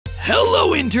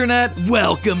Hello Internet,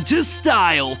 welcome to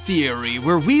Style Theory,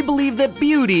 where we believe that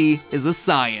beauty is a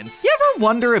science. You ever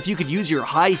wonder if you could use your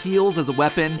high heels as a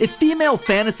weapon? If female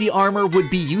fantasy armor would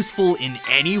be useful in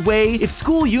any way? If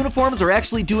school uniforms are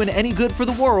actually doing any good for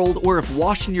the world? Or if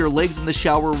washing your legs in the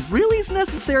shower really is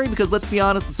necessary because, let's be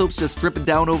honest, the soap's just dripping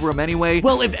down over them anyway?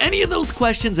 Well, if any of those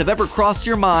questions have ever crossed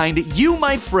your mind, you,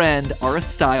 my friend, are a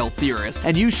style theorist,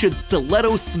 and you should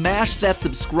stiletto smash that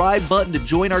subscribe button to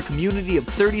join our community of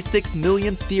 36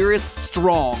 million theorists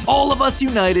strong. All of us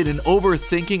united in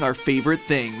overthinking our favorite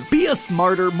things. Be a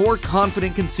smarter, more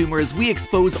confident consumer as we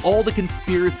expose all the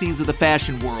conspiracies of the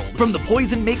fashion world. From the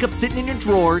poison makeup sitting in your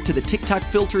drawer, to the TikTok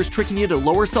filters tricking you to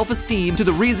lower self-esteem, to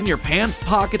the reason your pants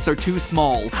pockets are too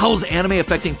small. How's anime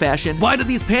affecting fashion? Why do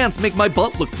these pants make my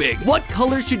butt look big? What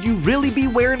color should you really be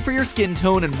wearing for your skin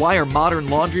tone, and why are modern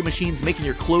laundry machines making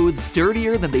your clothes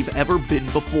dirtier than they've ever been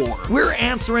before? We're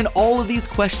answering all of these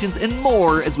questions and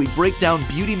more as we break down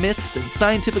beauty myths and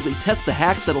scientifically test the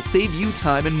hacks that'll save you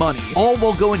time and money, all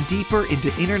while going deeper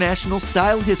into international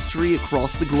style history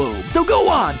across the globe. So go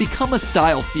on, become a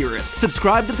style theorist,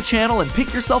 subscribe to the channel, and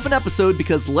pick yourself an episode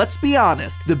because, let's be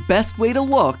honest, the best way to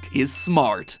look is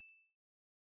smart.